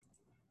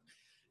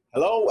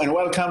Hello and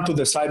welcome to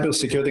the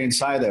Cybersecurity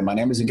Insider. My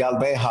name is Yigal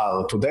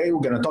Behar. Today we're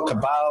going to talk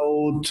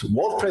about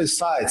WordPress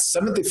sites.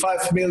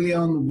 75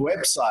 million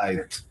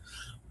website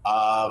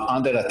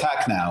under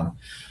attack now.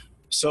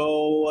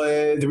 So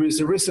there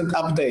is a recent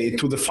update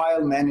to the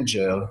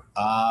FileManager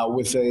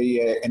with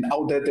an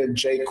outdated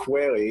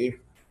jQuery.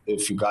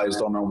 If you guys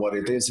don't know what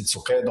it is, it's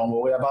okay. Don't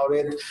worry about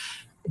it.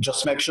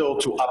 Just make sure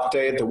to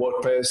update the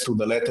WordPress to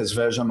the latest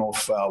version of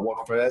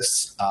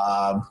WordPress.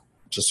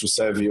 Just to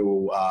save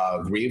you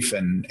grief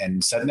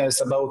and sadness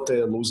about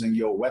losing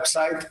your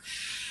website.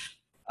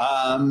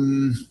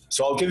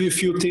 So I'll give you a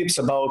few tips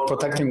about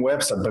protecting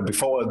website, but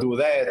before I do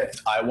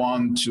that, I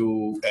want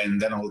to,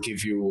 and then I'll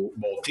give you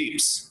more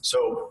tips.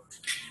 So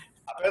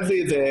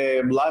apparently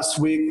the last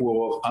week we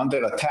were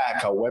under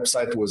attack, our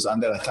website was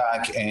under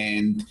attack,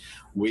 and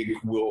we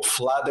were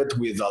flooded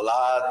with a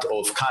lot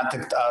of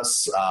contact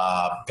us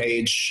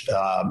page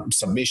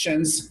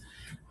submissions.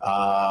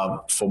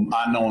 From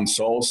unknown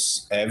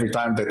source. Every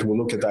time that we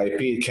look at IP,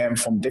 it came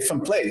from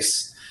different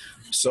place.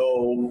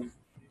 So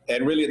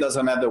it really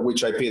doesn't matter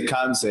which IP it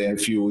comes.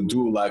 If you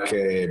do like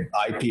a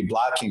IP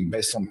blocking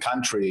based on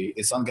country,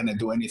 it's not going to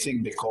do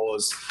anything,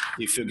 because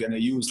if you're going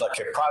to use like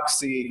a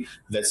proxy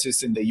that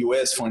sits in the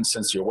US, for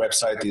instance, your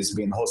website is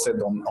being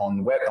hosted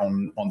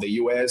on the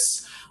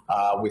US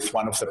with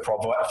one of the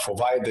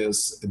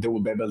providers, they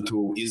will be able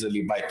to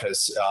easily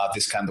bypass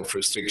this kind of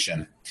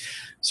restriction.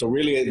 So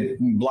really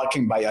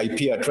blocking by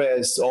IP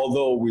address,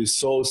 although we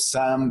saw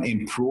some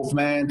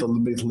improvement, a little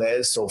bit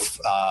less of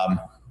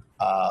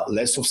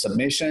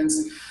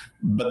submissions,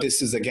 but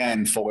this is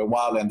again for a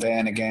while, and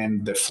then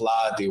again the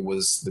flood. The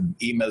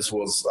emails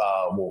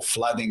were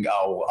flooding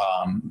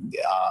our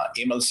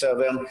email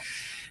server,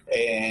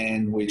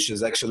 and which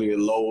is actually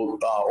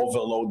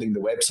overloading the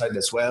website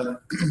as well.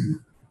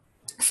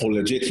 For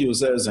legit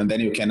users, and then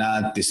you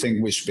cannot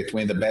distinguish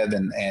between the bad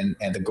and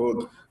the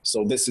good.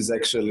 So this is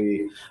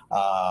actually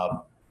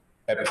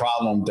a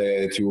problem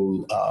that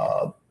you'll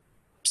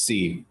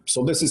see.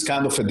 So this is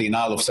kind of a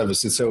denial of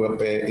service.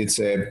 It's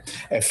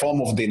a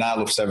form of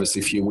denial of service,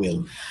 if you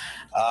will.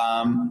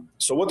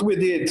 So what we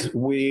did,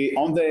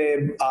 on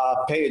the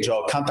page,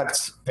 our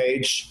contacts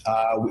page,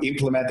 we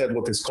implemented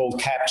what is called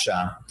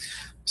CAPTCHA.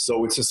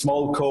 So it's a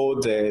small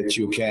code that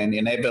you can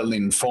enable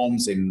in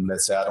forms, in,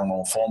 let's say, I don't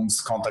know,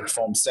 forms, contact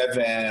form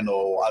 7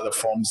 or other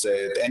forms,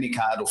 any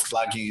kind of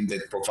plugin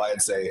that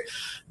provides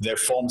their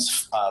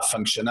forms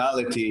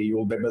functionality,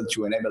 you'll be able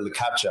to enable the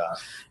CAPTCHA.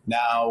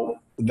 Now,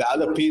 the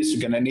other piece,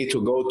 you're going to need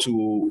to go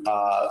to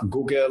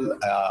Google.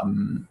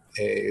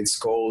 It's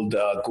called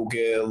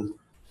Google.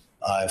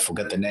 I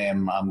forget the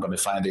name. I'm going to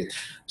find it.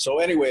 So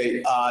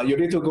anyway, you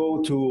need to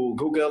go to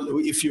Google.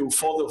 If you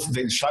follow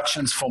the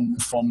instructions from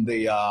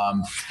the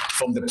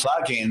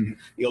plugin,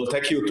 it'll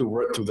take you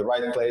to the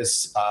right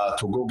place,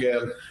 to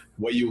Google,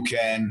 where you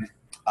can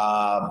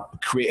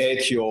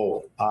create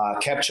your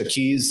CAPTCHA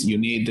keys. You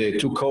need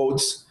 2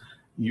 codes.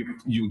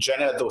 You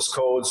generate those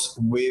codes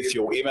with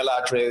your email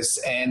address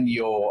and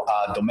your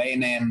domain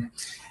name.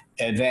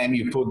 And then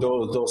you put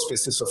those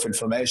pieces of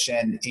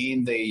information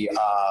in the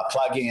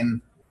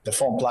plugin, the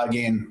form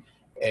plugin,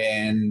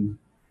 and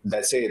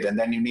that's it. And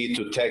then you need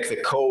to take the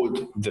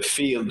code, the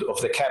field of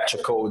the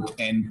CAPTCHA code,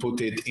 and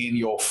put it in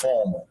your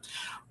form.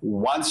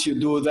 Once you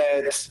do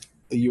that,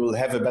 you'll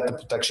have a better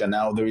protection.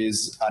 Now, there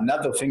is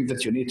another thing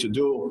that you need to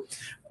do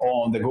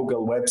on the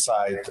Google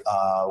website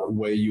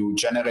where you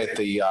generate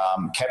the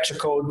CAPTCHA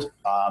code,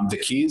 the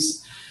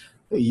keys.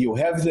 You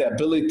have the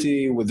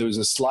ability, there's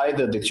a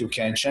slider that you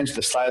can change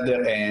the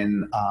slider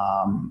and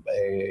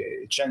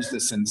change the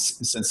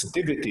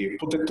sensitivity,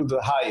 put it to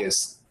the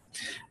highest.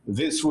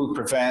 This will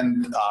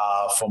prevent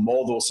from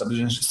all those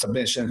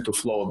submissions to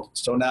flood.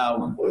 So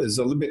now there's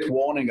a little bit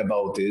warning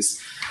about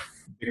this,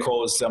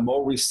 because the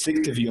more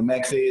restrictive you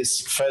make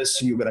this,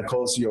 first you're going to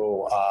cause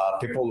your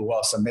people who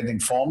are submitting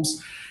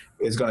forms,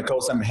 it's going to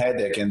cause them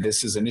headache, and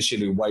this is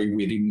initially why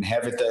we didn't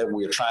have it there.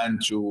 We're trying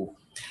to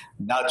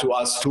not to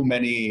ask too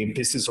many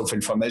pieces of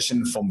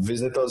information from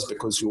visitors,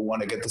 because you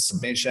want to get the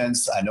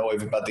submissions. I know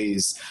everybody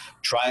is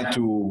trying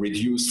to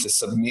reduce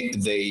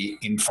the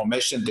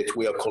information that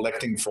we are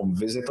collecting from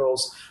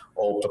visitors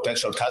or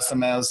potential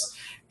customers,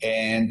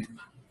 and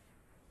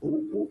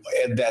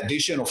the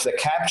addition of the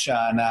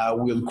CAPTCHA now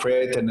will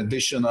create an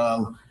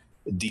additional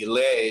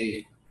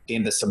delay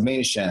in the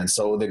submission.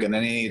 So they're going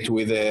to need to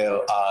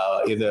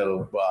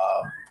either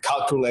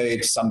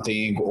calculate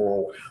something,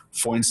 or,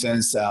 for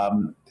instance,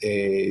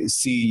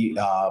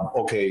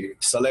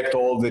 select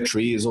all the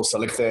trees, or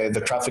select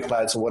the traffic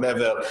lights, or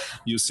whatever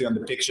you see on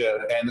the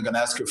picture, and they're going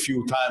to ask you a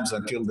few times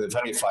until they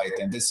verify it.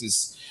 And this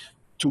is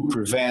to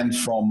prevent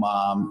from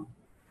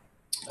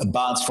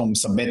bots from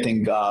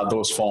submitting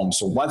those forms.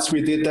 So once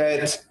we did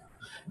that,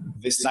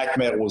 this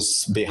nightmare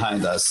was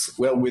behind us.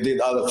 Well, we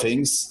did other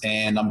things,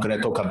 and I'm going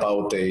to talk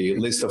about a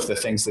list of the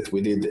things that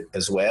we did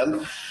as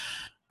well.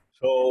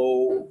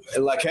 So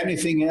like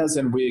anything else,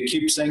 and we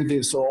keep saying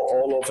this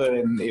all over,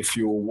 and if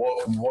you're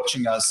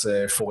watching us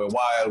for a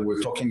while,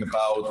 we're talking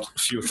about a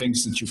few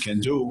things that you can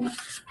do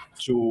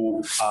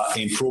to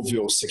improve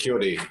your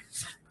security.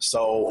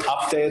 So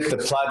update the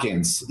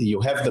plugins.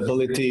 You have the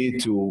ability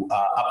to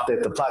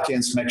update the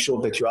plugins. Make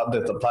sure that you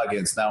update the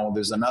plugins. Now,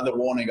 there's another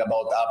warning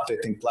about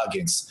updating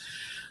plugins.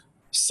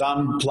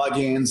 Some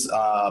plugins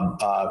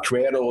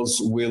creators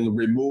will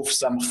remove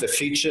some of the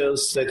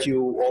features that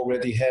you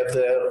already have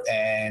there,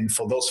 and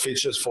for those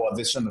features, for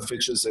additional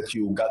features that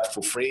you got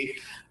for free,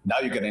 now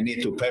you're going to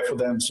need to pay for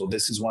them. So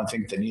this is one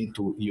thing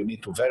you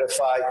need to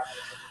verify.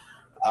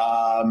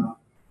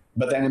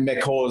 But then it may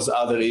cause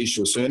other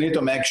issues. So you need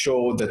to make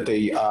sure that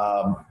the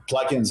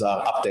plugins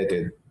are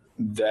updated.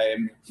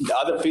 The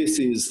other piece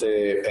is,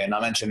 and I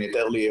mentioned it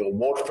earlier,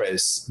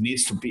 WordPress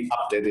needs to be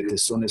updated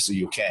as soon as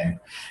you can.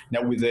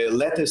 Now, with the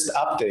latest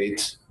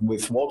update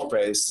with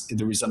WordPress,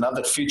 there is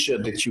another feature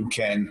that you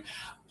can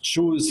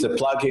choose the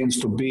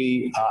plugins to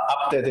be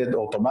updated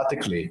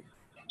automatically.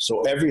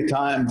 So every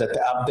time that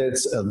the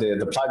updates,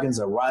 the plugins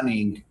are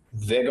running,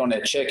 they're going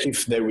to check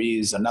if there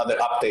is another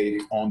update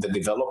on the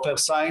developer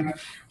side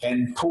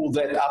and pull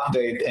that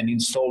update and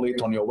install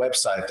it on your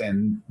website.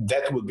 And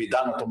that will be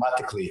done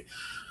automatically.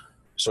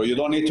 So you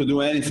don't need to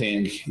do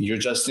anything. You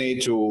just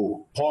need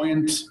to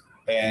point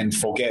and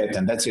forget,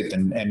 and that's it,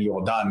 and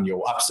you're done.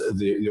 Your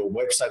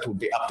website will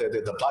be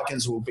updated, the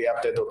plugins will be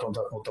updated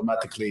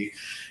automatically,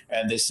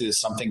 and this is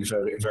something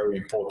very, very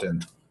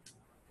important.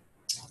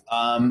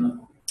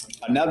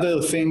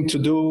 Another thing to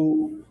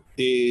do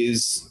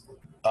is,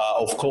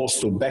 of course,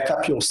 to back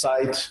up your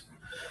site.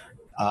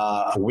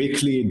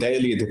 Weekly,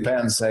 daily,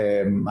 depends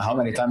how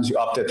many times you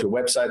update your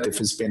website,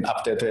 if it's been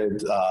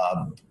updated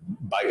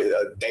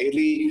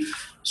daily.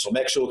 So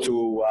make sure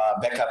to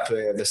back up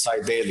the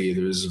site daily.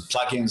 There's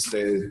plugins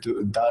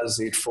that does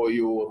it for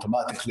you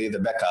automatically, the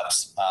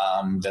backups,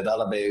 the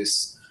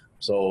database,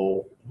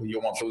 so you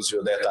won't lose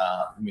your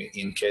data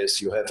in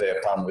case you have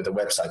a problem with the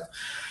website.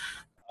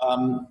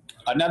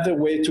 Another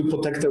way to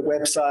protect the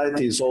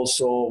website is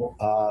also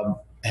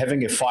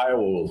having a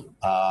firewall,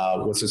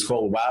 what is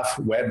called WAF,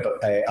 Web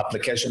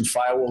Application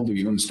Firewall.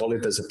 You install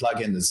it as a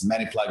plugin. There's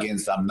many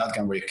plugins. I'm not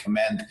going to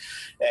recommend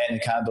any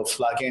kind of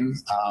plugin.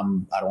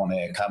 I don't want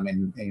to come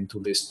into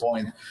this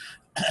point.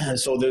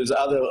 So there's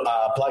other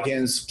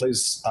plugins.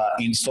 Please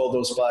install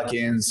those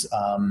plugins.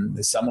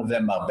 Some of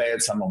them are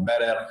bad, some are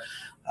better.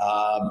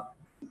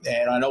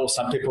 And I know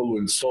some people will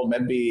install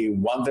maybe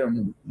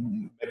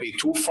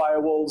two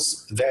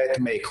firewalls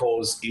that may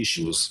cause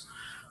issues.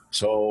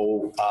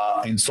 So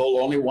install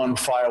only one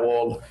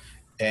firewall,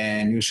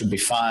 and you should be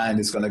fine.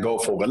 It's going to go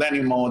for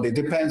Millennium mode. It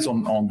depends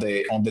on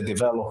the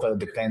developer,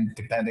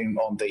 depending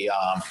on the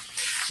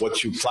what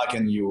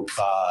plugin you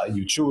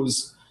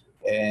choose,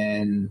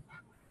 and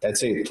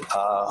that's it.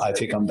 I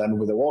think I'm done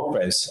with the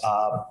WordPress.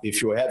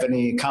 If you have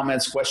any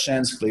comments,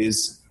 questions,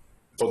 please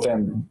put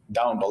them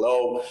down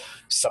below.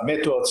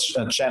 Submit to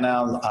our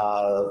channel,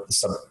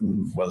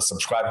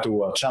 subscribe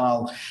to our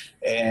channel.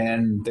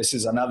 And this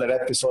is another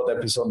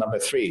episode number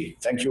 3.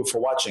 Thank you for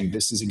watching.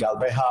 This is Yigal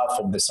Behar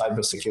from the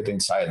Cybersecurity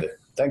Insider.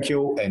 Thank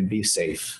you and be safe.